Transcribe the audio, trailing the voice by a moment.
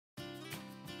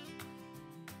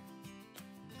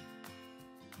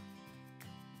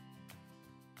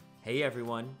Hey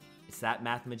everyone, it's that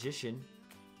math magician,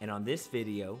 and on this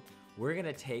video, we're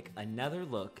gonna take another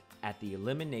look at the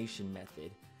elimination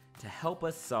method to help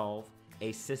us solve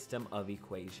a system of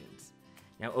equations.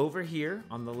 Now over here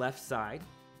on the left side,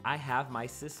 I have my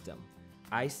system.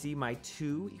 I see my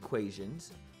two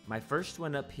equations. My first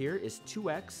one up here is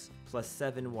 2x plus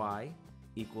 7y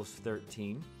equals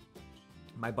 13.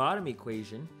 My bottom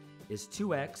equation is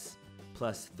 2x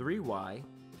plus 3y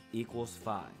equals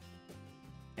 5.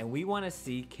 And we want to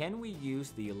see, can we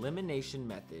use the elimination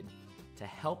method to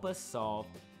help us solve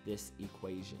this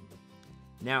equation?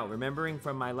 Now, remembering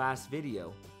from my last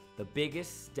video, the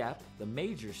biggest step, the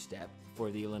major step for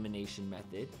the elimination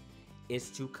method is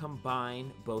to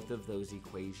combine both of those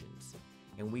equations.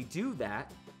 And we do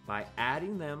that by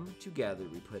adding them together.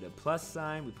 We put a plus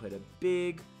sign, we put a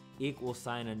big equal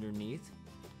sign underneath,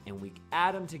 and we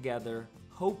add them together,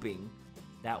 hoping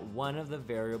that one of the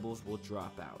variables will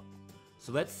drop out.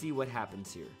 So let's see what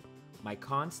happens here. My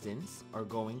constants are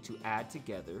going to add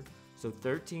together. So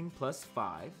 13 plus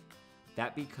 5,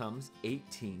 that becomes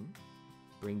 18.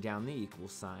 Bring down the equal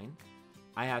sign.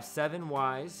 I have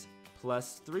 7y's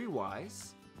plus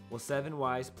 3y's. Well,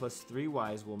 7y's plus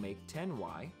 3y's will make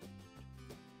 10y.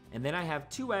 And then I have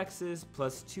 2x's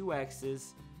plus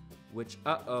 2x's, which,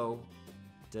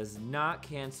 does not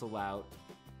cancel out.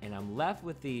 And I'm left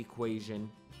with the equation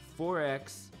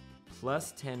 4x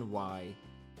plus 10y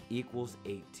equals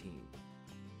 18.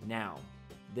 Now,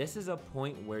 this is a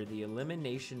point where the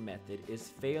elimination method is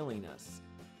failing us.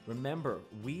 Remember,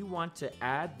 we want to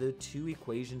add the two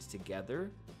equations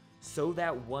together so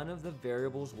that one of the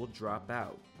variables will drop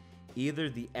out. Either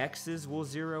the x's will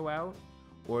zero out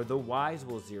or the y's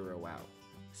will zero out,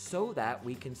 so that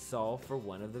we can solve for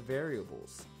one of the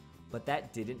variables. But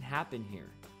that didn't happen here.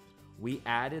 We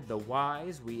added the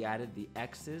y's, we added the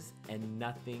x's, and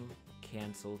nothing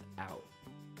canceled out.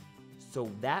 So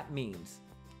that means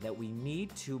that we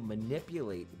need to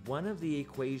manipulate one of the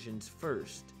equations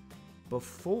first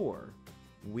before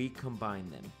we combine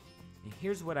them. And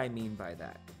here's what I mean by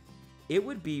that. It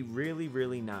would be really,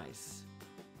 really nice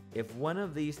if one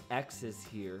of these x's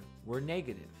here were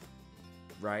negative,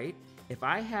 right? If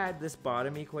I had this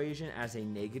bottom equation as a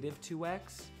negative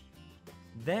 2x,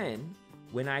 then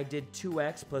when I did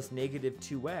 2x plus negative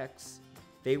 2x,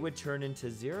 they would turn into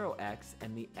 0x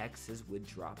and the x's would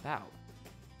drop out,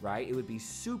 right? It would be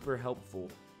super helpful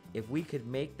if we could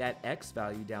make that x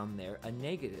value down there a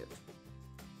negative.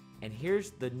 And here's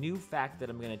the new fact that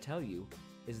I'm going to tell you,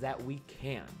 is that we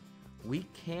can. We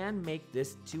can make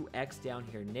this 2x down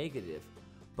here negative,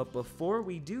 but before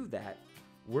we do that,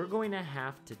 we're going to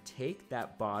have to take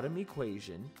that bottom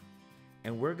equation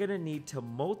and we're going to need to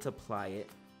multiply it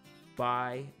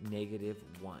by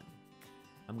 -1.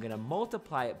 I'm going to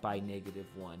multiply it by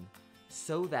 -1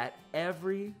 so that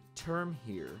every term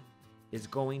here is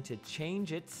going to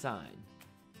change its sign.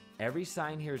 Every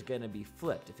sign here is going to be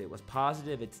flipped. If it was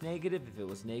positive, it's negative. If it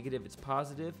was negative, it's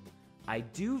positive. I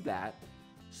do that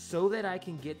so that I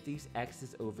can get these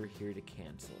x's over here to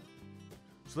cancel.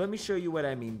 So let me show you what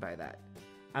I mean by that.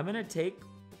 I'm going to take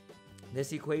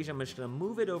this equation, I'm just going to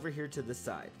move it over here to the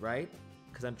side, right?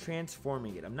 Because I'm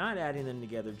transforming it. I'm not adding them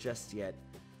together just yet.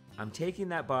 I'm taking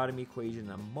that bottom equation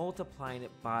and I'm multiplying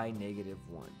it by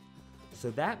 -1. So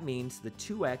that means the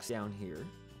 2x down here,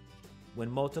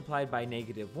 when multiplied by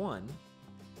 -1,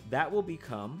 that will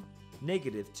become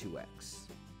 -2x.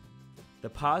 The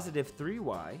positive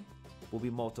 3y will be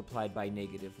multiplied by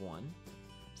 -1,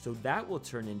 so that will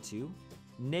turn into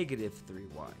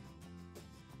 -3y.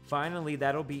 Finally,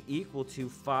 that'll be equal to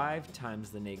 5 times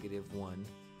the -1,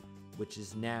 which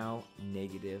is now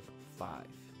 -5.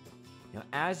 Now,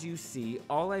 as you see,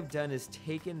 all I've done is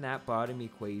taken that bottom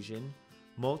equation,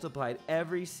 multiplied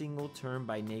every single term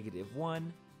by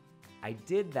 -1. I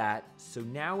did that, so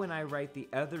now when I write the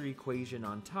other equation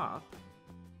on top,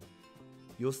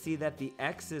 you'll see that the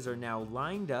x's are now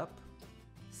lined up,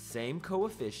 same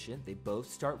coefficient, they both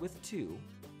start with 2,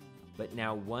 but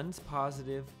now one's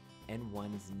positive and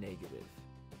one's negative.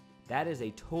 That is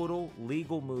a total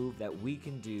legal move that we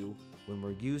can do when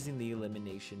we're using the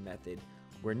elimination method.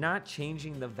 We're not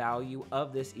changing the value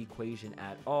of this equation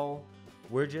at all.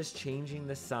 We're just changing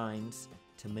the signs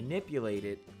to manipulate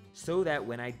it so that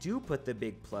when I do put the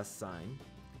big plus sign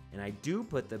and I do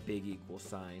put the big equal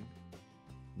sign,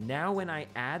 now when I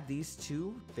add these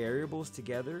two variables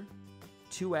together,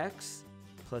 2x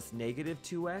plus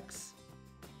 -2x,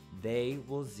 they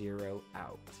will zero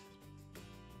out.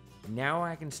 Now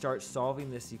I can start solving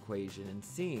this equation and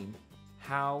seeing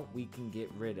how we can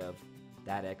get rid of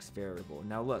that x variable.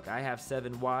 Now look, I have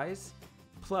 7y's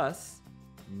plus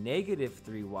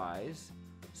 -3y's,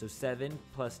 So 7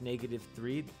 plus negative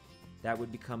 3, that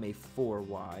would become a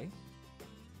 4y,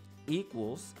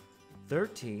 equals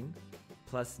 13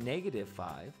 plus negative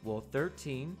 5. Well,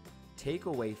 13 take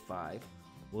away 5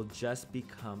 will just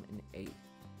become an 8.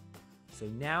 So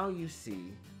now you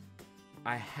see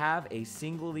I have a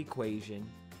single equation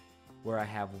where I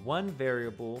have one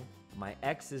variable, my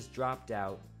x is dropped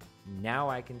out. Now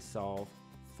I can solve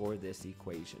for this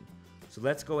equation. So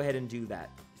let's go ahead and do that.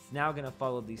 It's now going to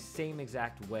follow the same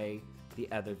exact way the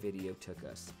other video took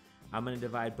us. I'm going to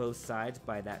divide both sides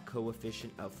by that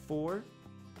coefficient of 4.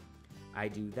 I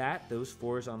do that. Those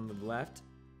 4's on the left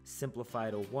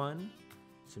simplify to 1.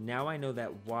 So now I know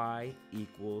that y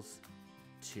equals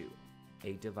 2.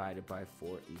 8 divided by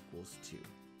 4 equals 2.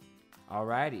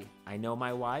 Alrighty, I know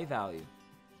my y value.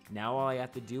 Now all I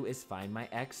have to do is find my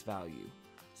x value.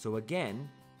 So again,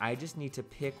 I just need to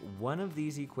pick one of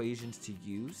these equations to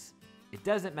use. It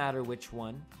doesn't matter which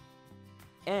one.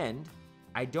 And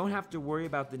I don't have to worry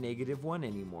about the negative 1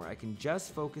 anymore. I can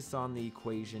just focus on the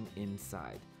equation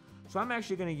inside. So I'm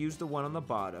actually going to use the one on the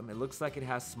bottom. It looks like it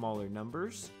has smaller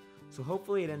numbers. So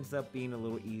hopefully it ends up being a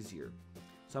little easier.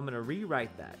 So I'm going to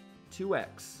rewrite that.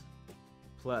 2x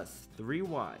plus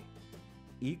 3y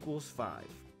equals 5.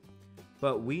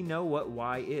 But we know what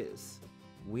y is.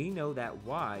 We know that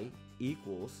y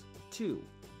equals 2.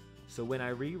 So when I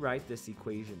rewrite this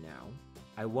equation now,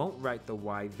 I won't write the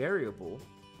y variable.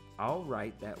 I'll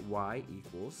write that y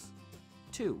equals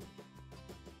 2.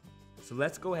 So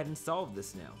let's go ahead and solve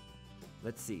this now.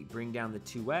 Let's see, bring down the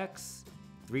 2x.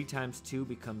 3 times 2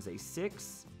 becomes a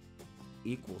 6.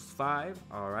 Equals 5.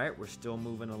 Alright, we're still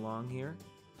moving along here.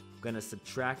 I'm going to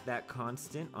subtract that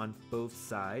constant on both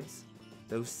sides.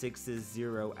 Those 6's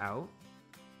zero out.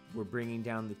 We're bringing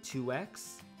down the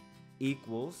 2x.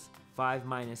 Equals 5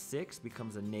 minus 6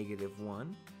 becomes a negative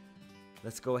 1.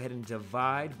 Let's go ahead and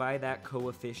divide by that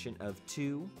coefficient of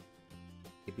 2.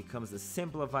 It becomes a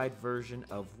simplified version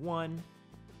of 1.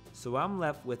 So I'm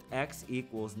left with x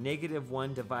equals negative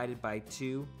 1 divided by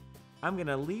 2. I'm going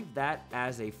to leave that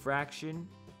as a fraction.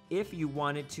 If you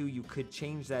wanted to, you could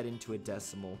change that into a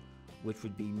decimal, which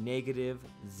would be negative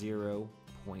 0.5.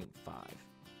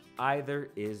 Either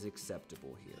is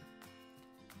acceptable here.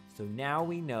 So now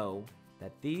we know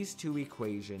that these two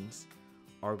equations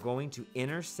are going to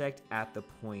intersect at the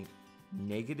point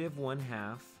negative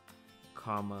 1/2,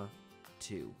 comma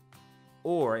 2.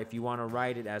 Or if you want to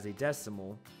write it as a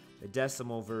decimal, the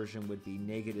decimal version would be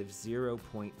negative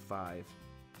 0.5,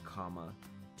 comma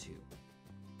 2.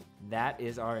 That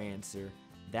is our answer.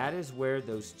 That is where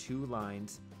those two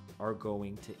lines are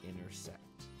going to intersect.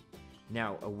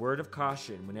 Now, a word of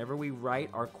caution, whenever we write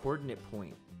our coordinate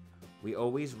point, we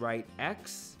always write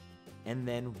x and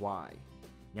then y.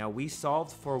 Now, we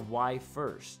solved for y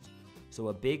first. So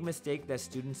a big mistake that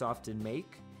students often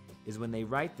make is when they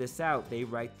write this out, they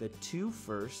write the 2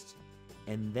 first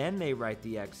and then they write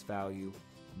the x value.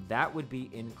 That would be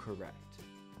incorrect.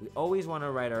 We always want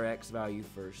to write our x value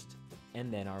first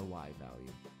and then our y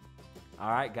value.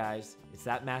 All right, guys, it's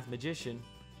that Math Magician,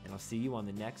 and I'll see you on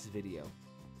the next video.